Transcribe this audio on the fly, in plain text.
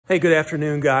Hey, good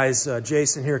afternoon, guys.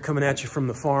 Jason here coming at you from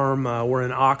the farm. We're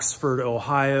in Oxford,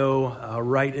 Ohio,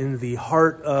 right in the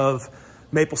heart of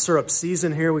maple syrup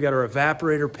season here. We got our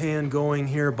evaporator pan going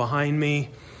here behind me,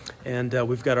 and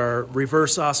we've got our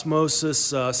reverse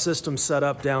osmosis system set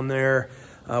up down there.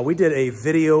 We did a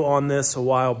video on this a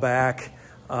while back.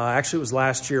 Actually, it was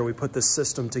last year we put this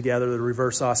system together, the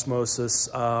reverse osmosis.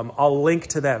 I'll link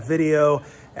to that video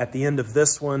at the end of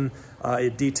this one.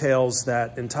 It details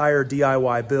that entire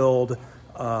DIY build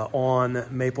on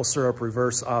maple syrup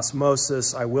reverse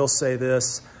osmosis. I will say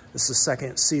this is the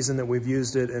second season that we've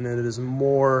used it, and it is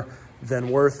more than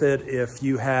worth it. If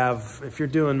you're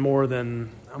doing more than,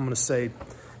 I'm going to say,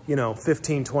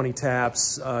 15, 20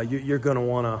 taps, you're going to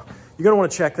want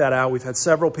to check that out. We've had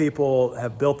several people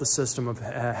have built the system,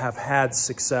 have had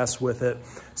success with it.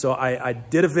 So I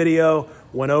did a video,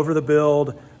 went over the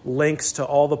build, links to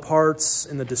all the parts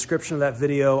in the description of that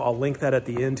video. I'll link that at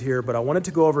the end here, but I wanted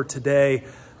to go over today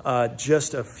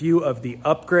just a few of the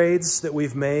upgrades that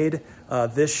we've made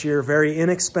this year. Very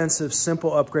inexpensive,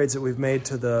 simple upgrades that we've made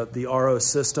to the RO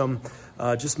system.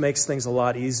 Just makes things a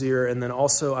lot easier. And then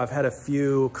also I've had a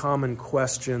few common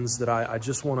questions that I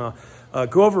just want to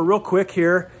go over real quick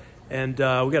here. And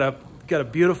we got a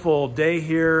beautiful day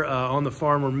here on the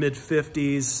farm. We're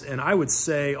mid-50s, and I would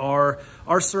say our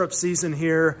syrup season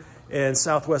here in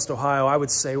Southwest Ohio, I would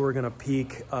say we're going to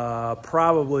peak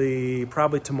probably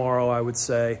tomorrow. I would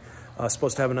say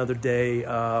supposed to have another day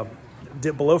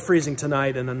dip below freezing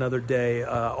tonight, and another day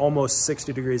almost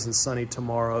 60 degrees and sunny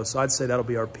tomorrow. So I'd say that'll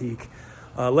be our peak.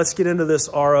 Let's get into this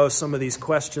RO, some of these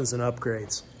questions and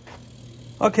upgrades.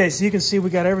 Okay, so you can see we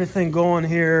got everything going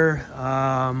here.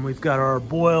 We've got our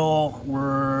boil,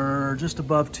 we're just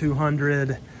above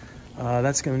 200.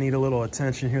 That's gonna need a little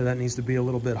attention here. That needs to be a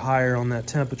little bit higher on that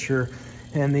temperature.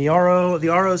 And the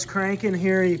RO's cranking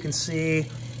here. You can see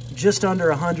just under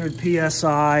 100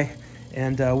 PSI.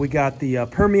 And we got the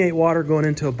permeate water going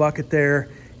into a bucket there.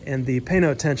 And pay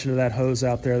no attention to that hose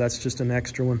out there. That's just an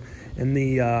extra one. And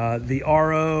the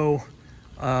RO,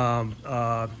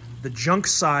 the junk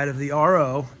side of the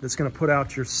RO that's going to put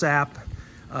out your sap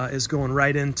is going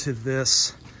right into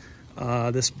this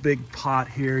this big pot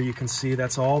here. You can see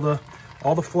that's all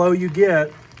the flow you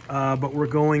get, but we're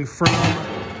going from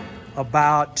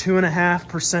about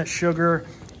 2.5% sugar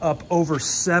up over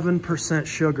 7%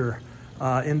 sugar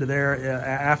into there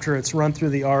after it's run through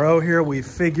the RO here. We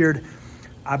figured,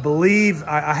 I believe,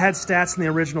 I had stats in the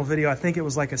original video. I think it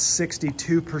was like a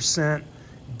 62%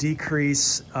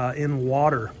 decrease in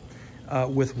water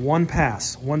with one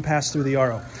pass through the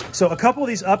RO. So a couple of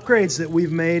these upgrades that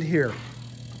we've made here.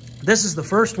 This is the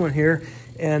first one here,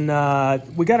 and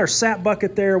we got our sap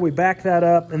bucket there. We back that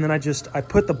up, and then I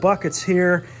put the buckets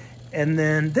here, and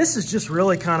then this is just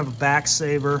really kind of a back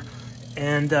saver.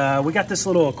 And we got this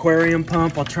little aquarium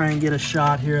pump. I'll try and get a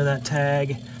shot here of that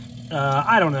tag.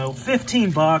 I don't know,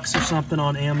 15 bucks or something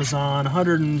on Amazon,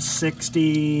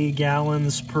 160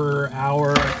 gallons per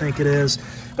hour, I think it is.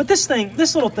 But this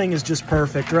little thing is just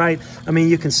perfect, right? I mean,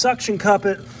 you can suction cup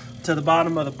it to the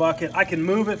bottom of the bucket. I can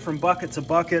move it from bucket to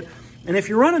bucket. And if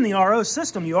you're running the RO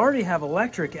system, you already have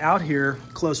electric out here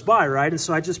close by, right? And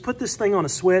so I just put this thing on a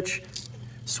switch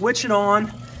it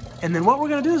on, and then what we're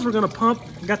gonna do is we're gonna pump,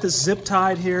 we got this zip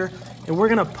tied here, and we're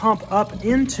gonna pump up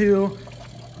into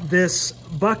this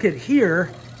bucket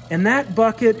here, and that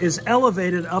bucket is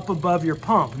elevated up above your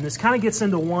pump. And this kind of gets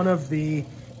into one of the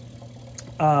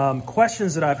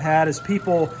questions that I've had, is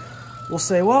people will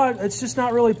say, well, it's just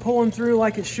not really pulling through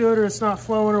like it should, or it's not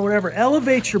flowing or whatever.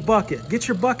 Elevate your bucket, get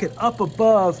your bucket up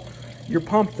above your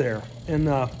pump there, and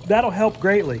that'll help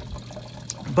greatly.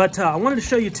 But I wanted to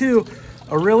show you too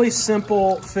a really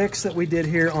simple fix that we did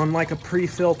here on like a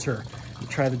pre-filter.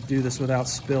 Try to do this without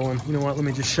spilling. You know what, let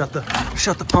me just shut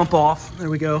the pump off. There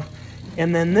we go.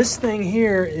 And then this thing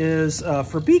here is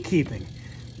for beekeeping.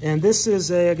 And this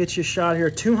is I'll get you a shot here,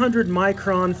 200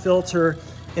 micron filter,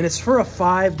 and it's for a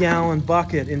 5-gallon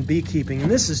bucket in beekeeping.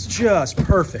 And this is just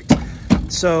perfect.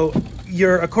 So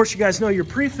of course you guys know your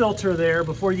pre-filter there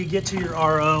before you get to your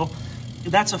RO,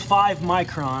 that's a 5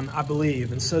 micron, I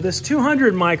believe. And so this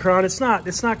 200 micron, it's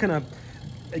not gonna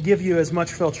give you as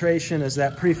much filtration as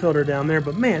that pre-filter down there,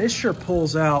 but man, it sure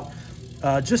pulls out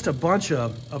just a bunch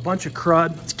of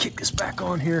crud. Let's kick this back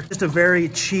on here. Just a very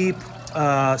cheap,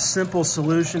 simple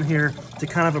solution here to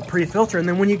kind of a pre-filter. And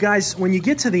then when you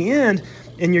get to the end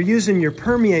and you're using your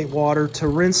permeate water to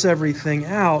rinse everything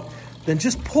out, then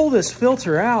just pull this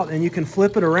filter out and you can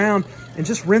flip it around and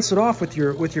just rinse it off with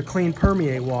your clean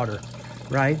permeate water,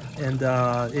 right? And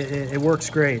it works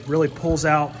great. Really pulls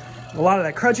out a lot of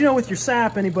that crud. You know, with your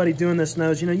sap, anybody doing this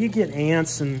knows, you know, you get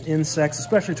ants and insects,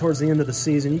 especially towards the end of the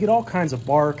season. You get all kinds of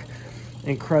bark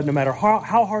and crud. No matter how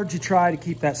hard you try to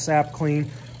keep that sap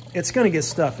clean, it's going to get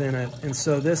stuff in it. And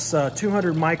so this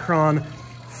 200 micron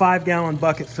 5-gallon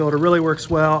bucket filter really works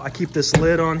well. I keep this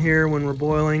lid on here when we're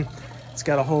boiling. It's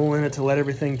got a hole in it to let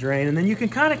everything drain. And then you can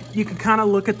kind of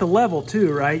look at the level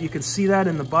too, right? You can see that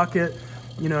in the bucket.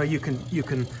 You know, you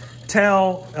can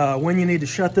tell when you need to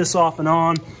shut this off and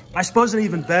on. I suppose an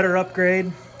even better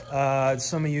upgrade,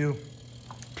 some of you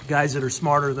guys that are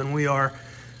smarter than we are,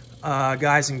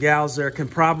 guys and gals there, can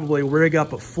probably rig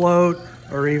up a float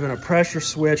or even a pressure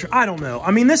switch. I don't know.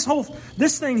 I mean, this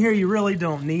thing here, you really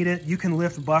don't need it. You can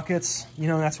lift buckets. You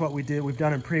know, that's what we've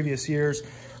done in previous years.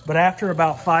 But after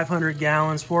about 500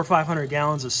 gallons, 400 or 500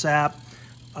 gallons of sap,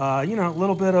 you know, a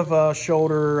little bit of a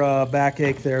shoulder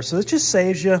backache there. So it just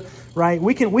saves you, right?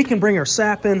 We can bring our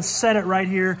sap in, set it right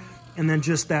here, and then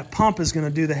just that pump is going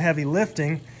to do the heavy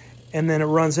lifting. And then it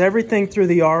runs everything through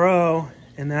the RO,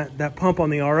 and that pump on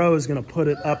the RO is going to put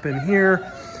it up in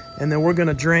here. And then we're going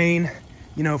to drain,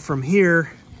 you know, from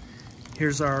here.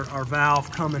 Here's our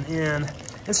valve coming in.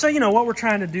 And so, you know, what we're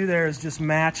trying to do there is just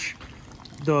match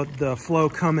the flow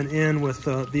coming in with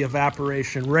the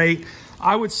evaporation rate.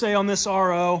 I would say on this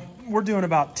RO, we're doing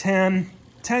about 10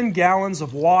 gallons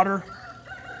of water.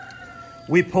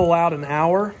 We pull out an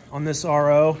hour on this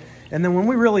RO. And then when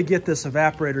we really get this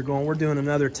evaporator going, we're doing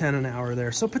another 10 an hour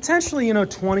there. So potentially, you know,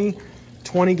 20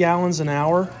 gallons an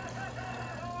hour.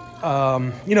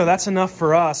 You know, that's enough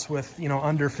for us with, you know,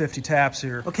 under 50 taps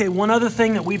here. Okay, one other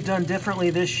thing that we've done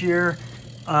differently this year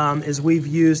is we've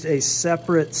used a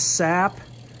separate sap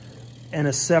and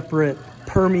a separate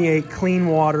permeate clean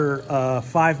water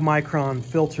 5 micron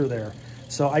filter there.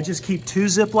 So I just keep 2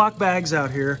 Ziploc bags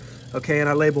out here, okay, and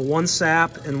I label 1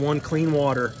 sap and 1 clean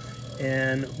water.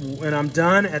 And when I'm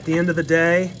done at the end of the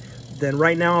day, then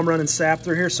right now I'm running sap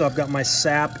through here, so I've got my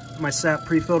sap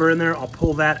pre-filter in there. I'll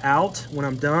pull that out when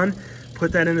I'm done,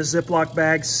 put that in a Ziploc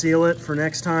bag, seal it for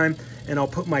next time, and I'll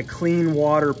put my clean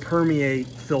water permeate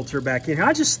filter back in here.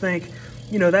 I just think,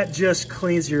 you know, that just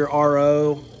cleans your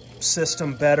RO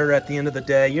system better at the end of the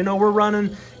day. You know, we're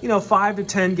running, you know, 5 to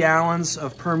 10 gallons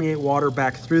of permeate water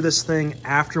back through this thing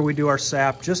after we do our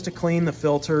sap, just to clean the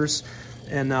filters.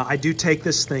 And I do take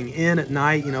this thing in at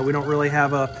night. You know, we don't really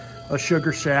have a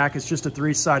sugar shack. It's just a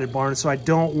 3-sided barn, so I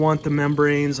don't want the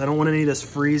membranes. I don't want any of this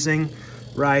freezing,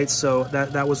 right? So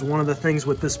that was one of the things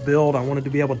with this build. I wanted to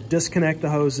be able to disconnect the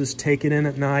hoses, take it in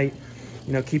at night,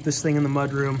 you know, keep this thing in the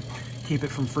mudroom, keep it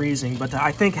from freezing. But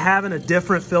I think having a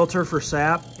different filter for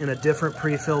sap and a different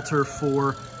pre-filter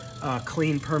for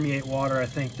clean permeate water, I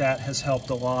think that has helped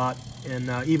a lot, and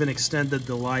even extended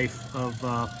the life of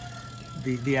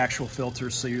the actual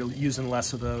filters, so you're using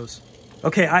less of those.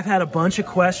 Okay, I've had a bunch of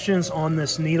questions on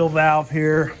this needle valve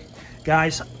here.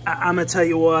 Guys, I'm gonna tell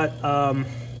you what,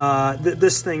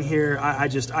 this thing here,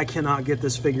 I cannot get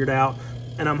this figured out.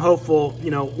 And I'm hopeful,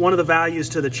 you know, one of the values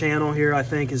to the channel here, I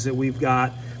think, is that we've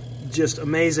got just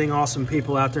amazing, awesome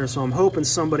people out there. So I'm hoping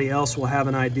somebody else will have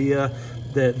an idea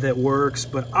that works,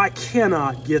 but I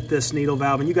cannot get this needle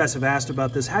valve. And you guys have asked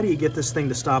about this. How do you get this thing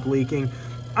to stop leaking?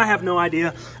 I have no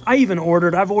idea. I've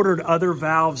ordered other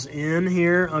valves in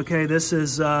here. Okay, this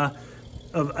is an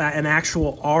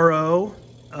actual RO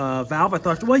valve. I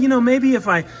thought, well, you know, maybe if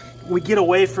we get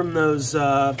away from those,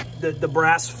 the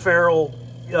brass ferrule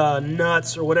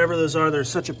nuts or whatever those are, they're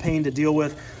such a pain to deal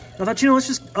with. I thought, you know, let's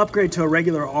just upgrade to a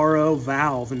regular RO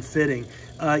valve and fitting.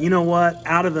 You know what?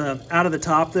 Out of the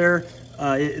top there,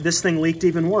 this thing leaked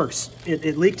even worse.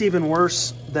 It leaked even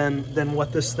worse than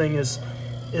what this thing is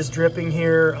dripping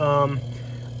here.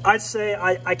 I'd say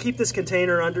I keep this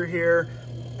container under here,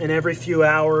 and every few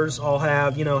hours I'll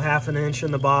have, you know, half an inch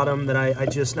in the bottom that I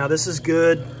just, now this is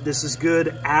good. This is good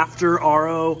after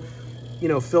RO, you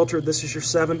know, filtered. This is your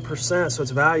 7%, so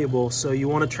it's valuable. So you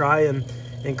want to try and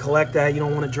collect that. You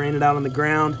don't want to drain it out on the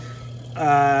ground.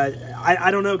 I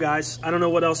don't know, guys. I don't know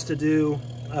what else to do,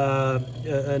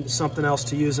 something else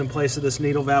to use in place of this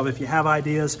needle valve. If you have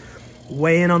ideas,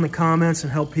 weigh in on the comments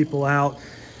and help people out.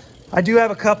 I do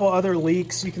have a couple other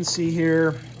leaks you can see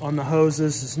here on the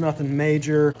hoses. It's nothing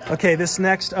major. Okay, this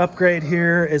next upgrade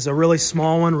here is a really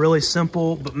small one, really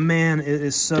simple, but man, it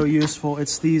is so useful.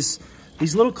 It's these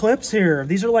little clips here.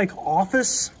 These are like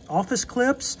office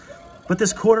clips, but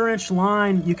this 1/4-inch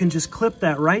line, you can just clip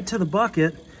that right to the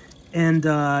bucket and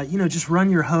you know, just run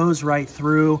your hose right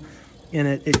through, and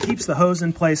it keeps the hose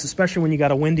in place, especially when you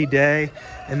got a windy day.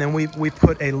 And then we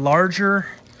put a larger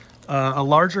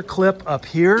clip up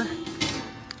here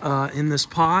in this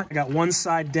pot. I got one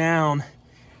side down,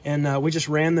 And we just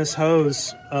ran this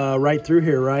hose right through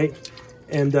here, right?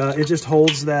 And it just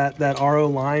holds that RO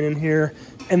line in here.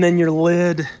 And then your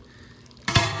lid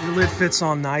fits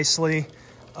on nicely.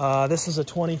 This is a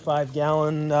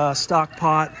 25-gallon stock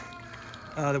pot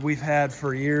that we've had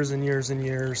for years and years and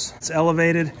years. It's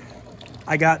elevated.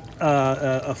 I got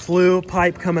a flue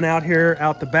pipe coming out here,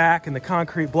 out the back, and the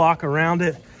concrete block around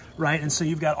it, right? And so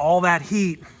you've got all that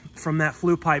heat from that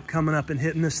flue pipe coming up and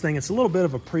hitting this thing. It's a little bit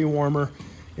of a pre-warmer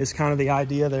is kind of the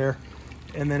idea there.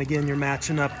 And then again, you're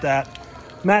matching up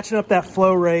that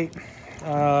flow rate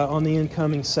on the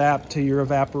incoming sap to your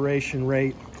evaporation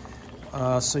rate.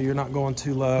 So you're not going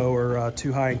too low or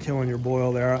too high and killing your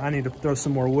boil there. I need to throw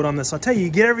some more wood on this. I'll tell you, you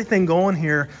get everything going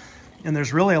here, and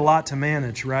there's really a lot to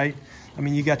manage, right? I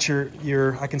mean, you got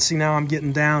your I can see now I'm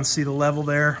getting down, see the level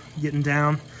there, getting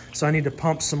down. So I need to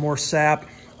pump some more sap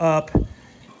up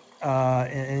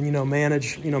and you know,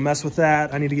 manage, you know, mess with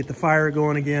that. I need to get the fire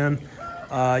going again.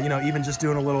 You know, even just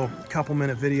doing a little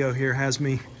couple-minute video here has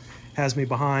me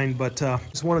behind. But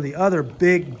it's one of the other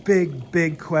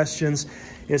big questions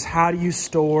is how do you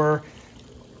store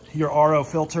your RO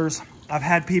filters? I've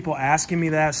had people asking me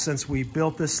that since we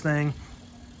built this thing.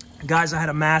 Guys, I had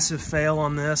a massive fail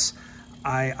on this.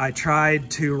 I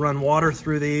tried to run water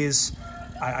through these.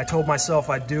 I told myself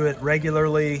I'd do it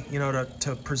regularly, you know,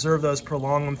 to preserve those,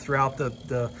 prolong them throughout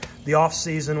the off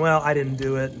season. Well, I didn't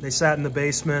do it. They sat in the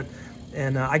basement,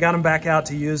 and I got them back out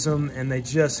to use them, and they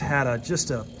just had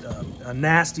a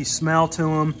nasty smell to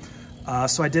them.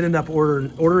 So I did end up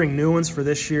ordering new ones for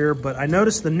this year, but I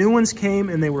noticed the new ones came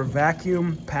and they were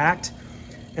vacuum packed.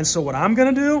 And so what I'm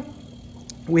gonna do,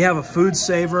 we have a Food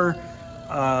Saver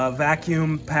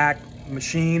vacuum pack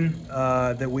machine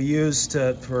that we use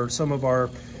for some of our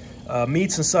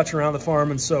meats and such around the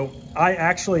farm. And so I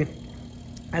actually,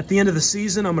 at the end of the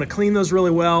season, I'm gonna clean those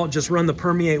really well, just run the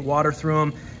permeate water through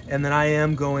them, and then I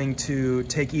am going to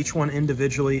take each one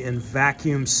individually and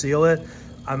vacuum seal it.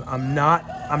 I'm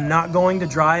not going to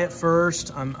dry it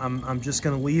first. I'm just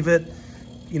gonna leave it,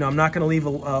 you know, I'm not gonna leave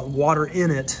water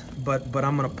in it, but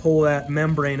I'm gonna pull that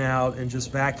membrane out and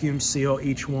just vacuum seal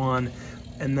each one.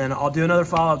 And then I'll do another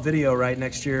follow-up video right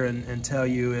next year and tell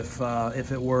you if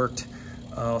it worked.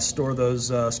 I'll store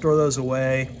those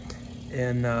away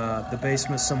in the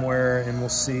basement somewhere, and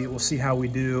we'll see how we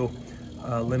do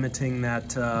limiting that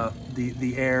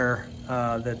the air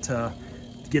that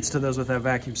gets to those with that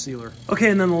vacuum sealer. Okay,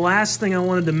 and then the last thing I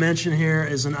wanted to mention here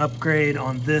is an upgrade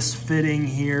on this fitting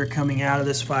here coming out of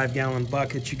this 5-gallon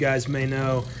bucket. You guys may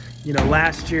know, you know,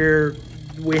 last year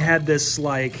we had this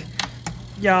like,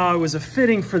 yeah, it was a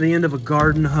fitting for the end of a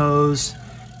garden hose,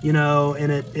 you know,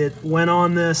 and it went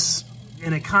on this,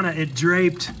 and it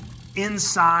draped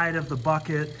inside of the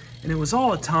bucket, and it was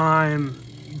all the time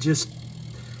just,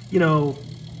 you know,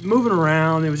 moving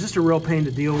around. It was just a real pain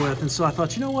to deal with. And so I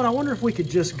thought, you know what, I wonder if we could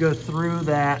just go through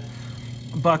that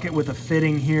bucket with a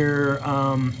fitting here.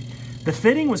 The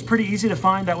fitting was pretty easy to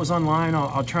find. That was online.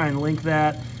 I'll try and link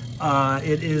that.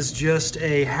 It is just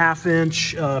a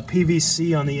 1/2-inch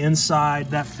PVC on the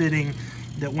inside. That fitting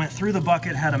that went through the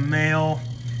bucket had a male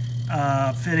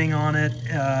fitting on it,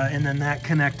 and then that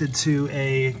connected to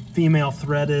a female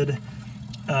threaded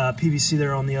PVC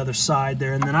there on the other side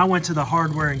there. And then I went to the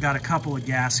hardware and got a couple of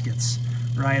gaskets,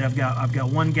 right? I've got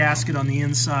one gasket on the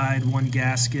inside, one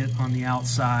gasket on the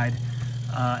outside,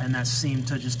 and that seemed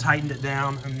to just tighten it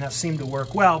down, and that seemed to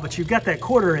work well. But you've got that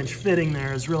 1/4-inch fitting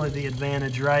there is really the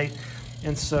advantage, right?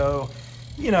 And so,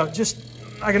 you know, just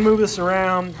I can move this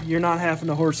around. You're not having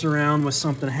to horse around with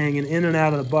something hanging in and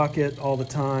out of the bucket all the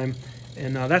time.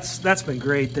 And that's been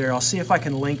great there. I'll see if I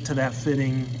can link to that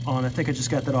fitting on, I think I just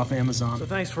got that off Amazon. So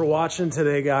thanks for watching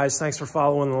today, guys. Thanks for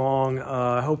following along.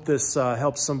 I hope this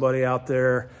helps somebody out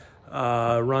there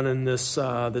running this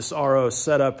RO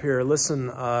setup here. Listen,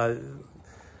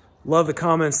 love the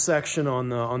comments section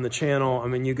on the channel. I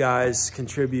mean, you guys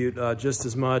contribute just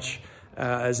as much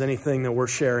as anything that we're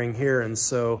sharing here. And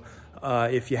so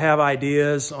if you have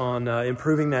ideas on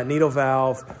improving that needle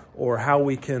valve or how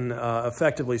we can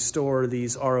effectively store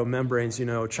these RO membranes, you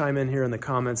know, chime in here in the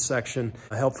comments section,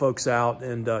 help folks out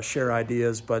and share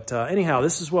ideas. But anyhow,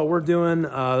 this is what we're doing.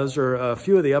 Those are a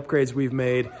few of the upgrades we've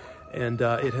made, and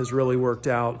it has really worked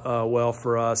out well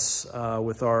for us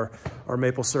with our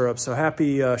maple syrup. So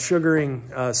happy sugaring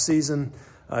season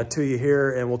to you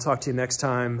here, and we'll talk to you next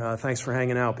time. Thanks for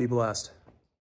hanging out. Be blessed.